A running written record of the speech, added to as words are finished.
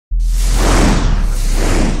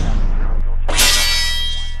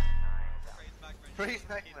Praise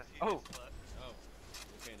Magma! Oh! Oh,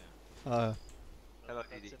 okay now. Hello,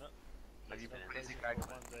 Didi. Have you been praising Magma?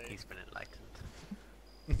 He's been enlightened.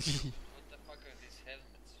 What the fuck are these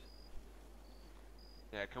helmets?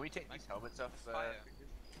 Yeah, can we take these helmets off? Fire.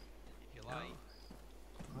 If you like.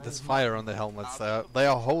 There's fire on the helmets. They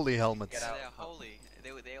are holy helmets. Yeah, they are holy.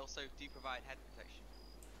 They also do provide head protection.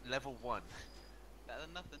 Level 1. Better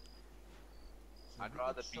than nothing. I'd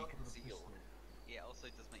rather be concealed. Yeah, it also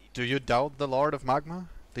does make you. Do you doubt the Lord of Magma?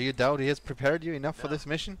 Do you doubt he has prepared you enough for this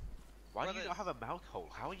mission? Why do you not have a mouth hole?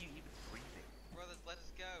 How are you even breathing? Brothers, let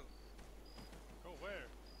us go. Go where?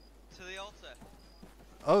 To the altar.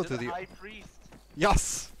 Oh, to the High Priest!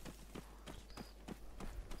 Yes!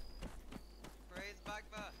 Praise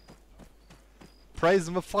Magma. Praise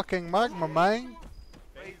my fucking Magma, man!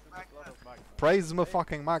 Praise Magma! Praise my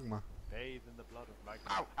fucking Magma. Bathe in the blood of Magma.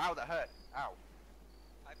 Ow! Ow, that hurt! Ow!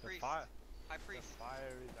 High Priest. Fire. High Priest. The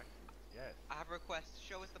fire is actually... Yes. I have a request.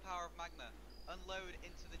 Show us the power of Magma. Unload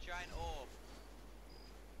into the giant orb.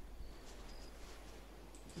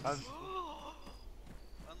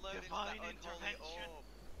 Unload into that unholy orb.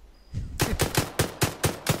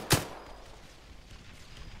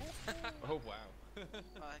 Oh wow.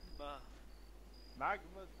 Magma.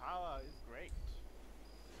 Magma's power is great.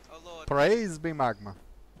 Oh Lord. Praise be Magma.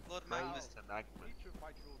 Lord Magma. Praise to Magma. Each of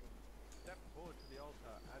my children, step forward to the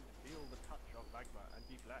altar and feel the touch of Magma and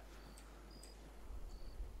be blessed.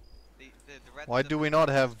 Why do we not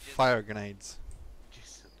have fire grenades?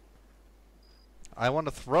 I want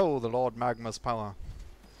to throw the Lord Magma's power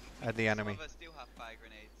at the enemy. Some of us do have fire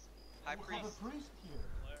grenades. High Priest. Have a priest here.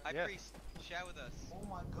 High Yes. Priest, share with us. Oh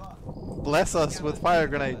my god. Bless us with fire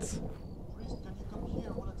grenades. Priest, can you come here?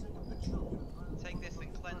 I want to take a picture of you. Take this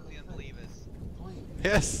and cleanse the unbelievers. Please.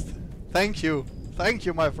 Yes, thank you. Thank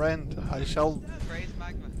you, my friend. I shall Praise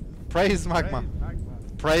Magma. praise Magma. Praise Magma.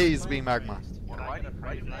 Praise be Magma. Why do you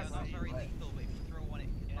praise Magma's not Magma? very lethal, but if you throw one, it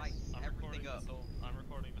lights everything up. I'm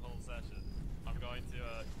recording the whole session. I'm going to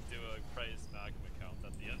do a praise Magma count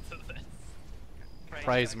at the end of this.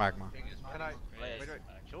 Praise Magma. Can I... Wait.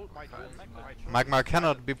 My children. Magma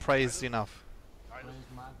cannot be praised enough. Praise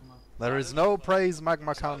Magma. There is no praise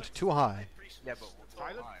Magma count too high. Yeah, but what's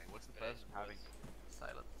the purpose of having...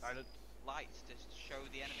 Silence. Silence. Lights to show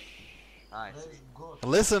the enemy. I Praise see. God.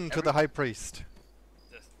 Listen to the High Priest.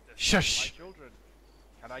 This My Shush! children,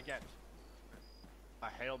 can I get a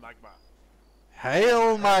Hail Magma?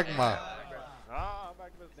 Hail Magma! Ah,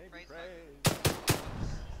 Magma's name be Praise praised.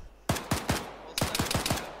 Also,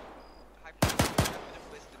 High Priest, with a bit of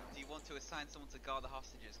wisdom, do you want to assign someone to guard the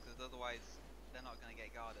hostages? Because otherwise, they're not going to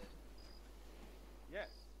get guarded. Yes.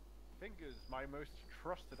 Fingers, my most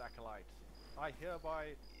trusted acolyte. I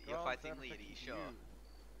hereby You're grant fighting their lead, are you protection sure?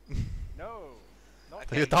 to you. No. Not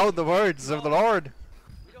Do you doubt the words of the Lord?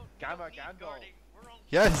 Gamma Gandalf.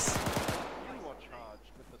 Yes! You are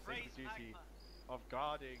charged with the sacred duty of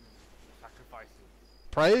guarding the sacrifices.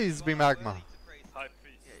 Praise be You are Magma. worthy to praise High Him.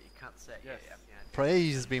 Priest. Yeah, you can't say Yes.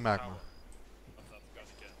 Praise be Magma. Power of that God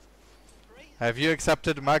again. Have you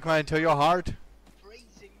accepted Magma into your heart?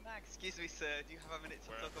 Praising Mag. Excuse me, sir. Do you have a minute to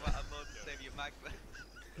talk about our Lord and Savior Magma?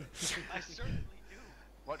 I certainly do.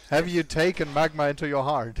 Watch Have this. you taken Magma into your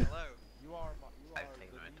heart? Hello. You are I've the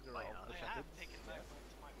taken it into leader my of heart. the I have shepherds. taken Magma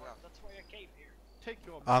into my heart. That's why I came here. Take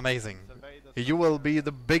your Amazing. survey the You will be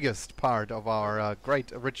the biggest part of our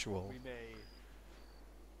great ritual. we may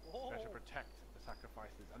better protect the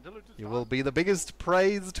sacrifices until it is You done. will be the biggest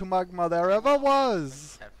praise to Magma there ever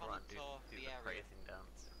was. Everyone do Contour the the area. praising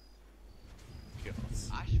dance.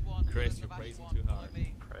 Ashwan, Grace, brothers you're of praising Ashwan, too follow hard.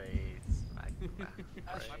 me. Praise Magma.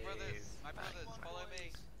 My brothers, follow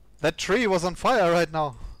me. That tree was on fire right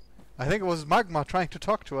now. I think it was Magma trying to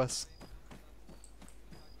talk to us.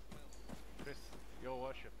 Chris, your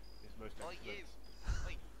worship is most Oi, excellent. you.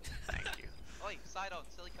 Oi, Thank you. oi, side on,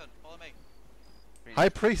 silicon, follow me. High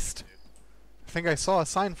Priest. I think I saw a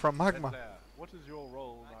sign from Magma. Sinclair, what is your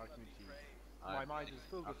role in our community? My mind is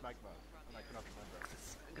filled with magma, and I cannot remember.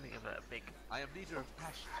 I'm gonna give it a big I am leader of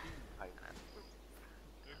Ash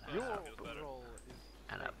 2. Your feels better. role is to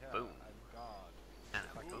And a take care boom. and guard and a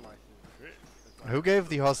boom. sacrifices. as Who gave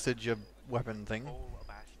the hostage a weapon thing? Whole of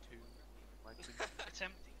Ash 2. My queen. It's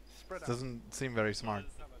empty. Spread out. Doesn't seem very smart.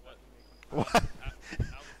 What? What?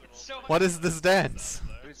 It's so What is this dance?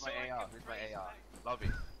 Who's my AR? Who's my AR? Lovey.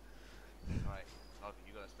 Right, Lovey,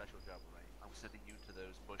 you got a special job, right? I'm sending you to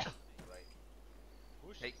those bushes, right?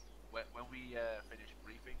 Take when we finish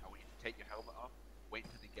briefing, I want you to take your helmet off. Wait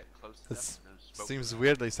until they get close to This them. And smoke seems them.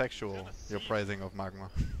 weirdly sexual, your praising of Magma.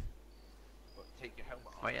 But take your helmet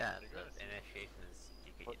off. Oh yeah, the initiation is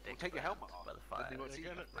you get Well, your dick take your burnt helmet off. by the Then fire. they won't see you.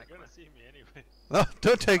 They're gonna see me anyway. No,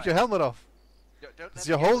 don't take your helmet off. Don't It's let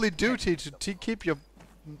your me get holy the duty text to keep your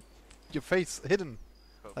face hidden.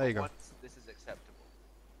 But There you for go. once, this is acceptable.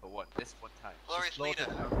 For what? This one time. Glorious leader.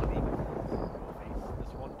 This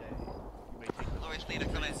one day, you may take the Glorious leader,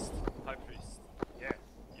 come in. High priest, Yes,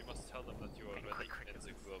 you must tell them that you are ready in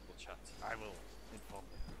the global chat. I will inform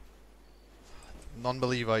them.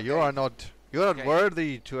 Non-believer, you're not Okay.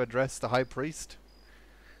 worthy to address the high priest.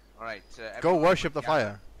 Alright, Go worship the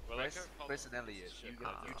fire. Well, Chris and Elliot, you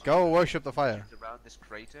Go worship the fire. around this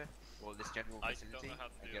crater or this general I don't vicinity know how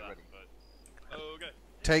to and do get that, ready. but okay.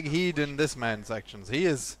 Take heed in this man's actions. He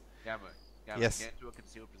is. Gamma, Yes. get into a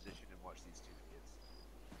concealed position and watch these two idiots.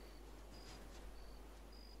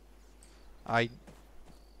 I.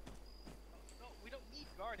 No, we don't need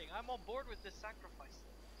guarding. I'm on board with this sacrifice.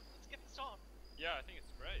 Let's get this on. Yeah, I think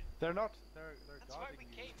it's great. They're not. They're That's why guarding we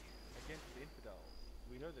you came here. against the infidels.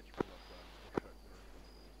 We know that you will not shirk your responsibility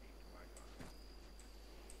to Magma.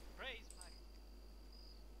 Praise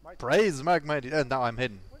Magma. My Praise Magma. Now I'm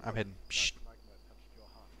hidden. When I'm was hidden. that Shh. Magma touched your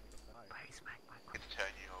heart with a fire? Praise Magma. Can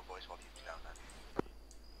turn your voice volume down then.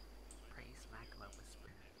 Praise Magma whisper.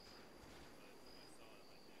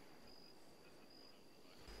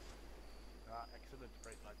 Ah, excellent.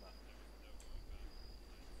 Praise Magma. Excellent.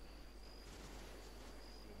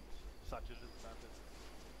 Such is its status.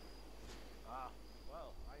 Ah,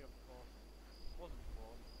 well, I of course wasn't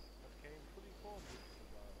born, but came fully formed into the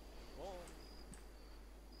world. Born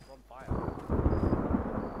from fire.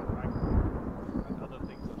 And magma. And other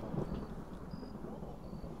things that are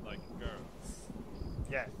Like girls.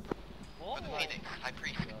 Yes. Oh, For the Phoenix, High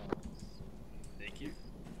Priest. Naked.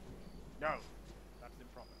 No. That's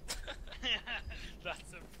improper.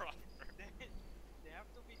 That's improper. they have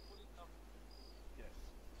to be fully covered. Yes.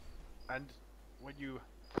 And when you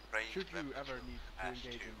should you ever need to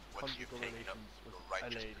engage in conjugal relations with a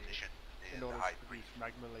lady in order to produce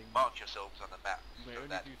magma-ling, Mark yourselves on the map you may so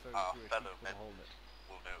only that do so our through a fellow sheet with men a hole in it.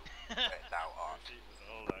 will know where thou art. She was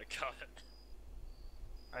all that got it.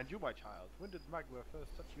 And you, my child, when did magma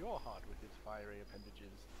first touch your heart with its fiery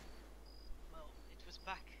appendages? Well, it was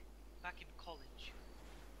back in college,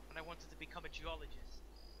 when I wanted to become a geologist.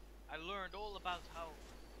 I learned all about how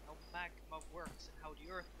magma works and how the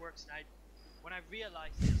earth works, and when I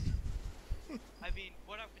realized this, I mean,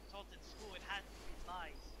 what I've been taught in school, it had to be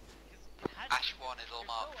lies. Because it had Ash to be, one is all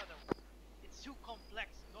there's no marked. other way. It's too complex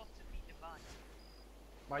not to be divine.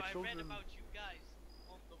 My So I read children, about you guys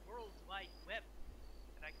on the World Wide Web,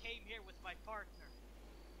 and I came here with my partner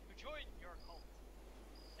to join your cult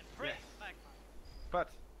and praise Yes. Magma.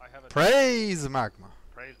 but I have a Praise Magma.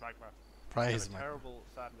 praise magma. I Praise have a Magma. terrible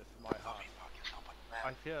sadness in my heart.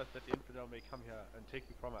 I fear that the infidel may come here and take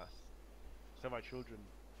you from us. So, my children,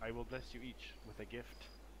 I will bless you each with a gift.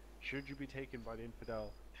 Should you be taken by the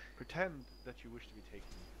infidel, pretend that you wish to be taken.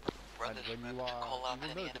 Brothers, and when you remember to are, call out you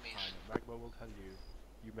will know enemy the enemies. time. Magma will tell you.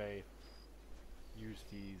 You may use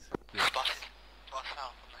these Spotted. gifts. Spot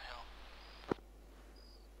south on the hill.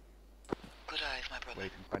 Good eyes, my brother.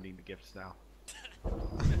 Wait, I'm finding the gifts now.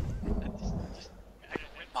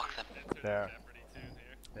 Mark them. There. Jeopardy tune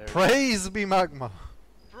here. There. Praise be Magma.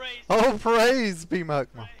 Praise Oh, praise be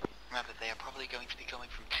Magma. Remember, they are probably going to be coming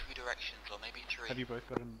from 2 directions, or maybe 3. Have you both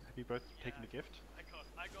taken the gift? I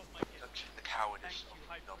got my gift. Such the cowardice Thank you, of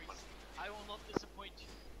High not Priest. I will not disappoint you.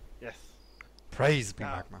 Yes. Praise be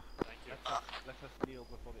Now, Magma. Thank you. Let us kneel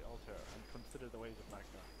before the altar and consider the ways of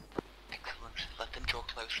Magma. Excellent. Let them draw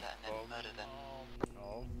closer and then murder them.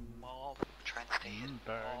 Mom. Try and stay hidden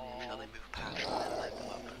Burn until they move past and then light them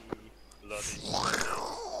up. Bloody.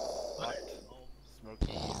 hot,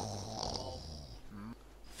 smoky.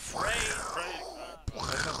 Praise Praise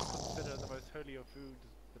Let us consider the most holy of foods,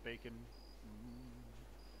 the bacon.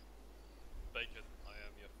 Bacon, I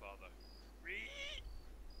am your father.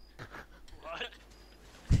 What?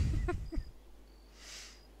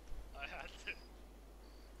 I had to.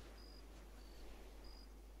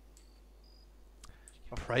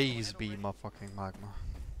 Praise be motherfucking Magma.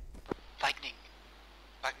 Lightning.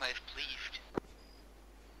 Magma is pleased.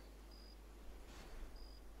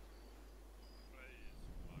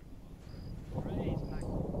 Praise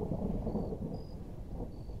Magma.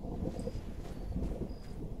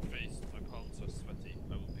 Priest, my palms are sweaty.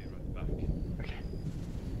 I will be right back. Okay.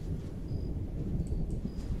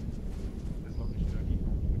 As long as you don't eat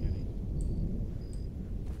more spaghetti.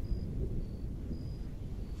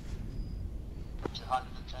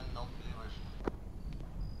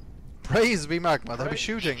 Praise be Magma. They'll be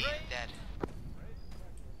shooting. Dead.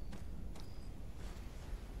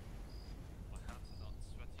 My hands are not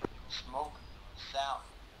sweaty anymore. Smoke south.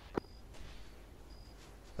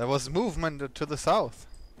 There was movement to the south.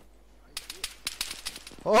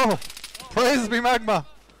 Oh, Praise be Magma!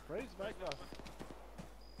 Praise Magma.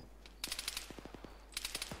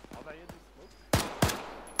 Are they in this smoke?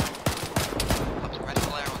 Put some red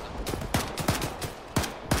flare on them.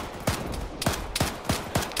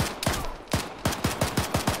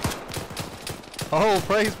 Oh,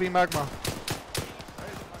 praise be Magma.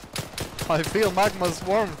 I feel Magma's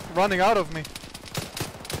warmth running out of me.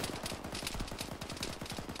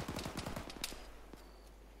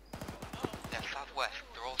 They're southwest.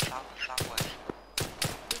 They're all south and southwest.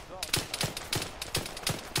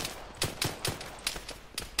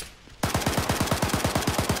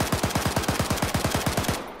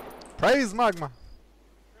 Praise Magma!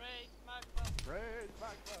 Praise Magma. Praise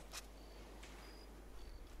Magma.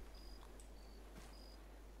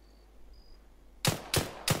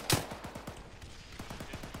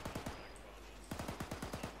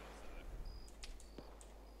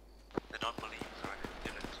 The non-believers are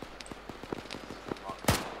indifferent.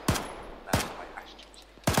 That's my attitude.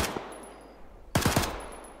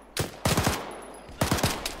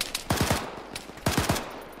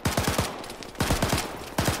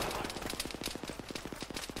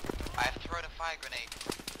 I have thrown a fire grenade.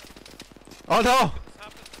 Oh no! What's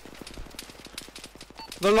happened?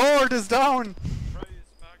 The Lord is down! Praise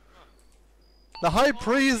Magma. The High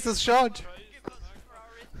Priest is shot! Praise Give us Magma. for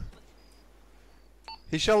our insolence.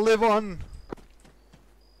 He shall live on!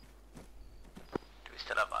 Do we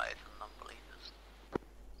still have eyes on non-believers?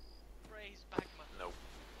 Praise Magma. No.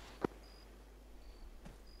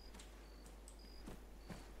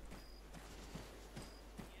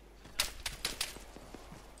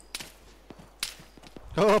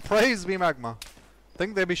 Oh, praise be Magma!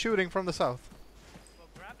 Think they be shooting from the south. Well,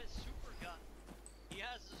 grab his super gun. He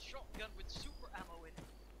has a shotgun with super ammo in it.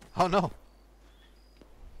 Oh no!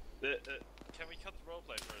 Can we cut the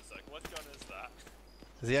roleplay for a sec? What gun is that?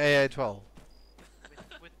 The AA-12.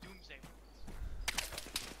 With doomsday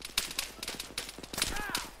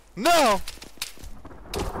bullets. No!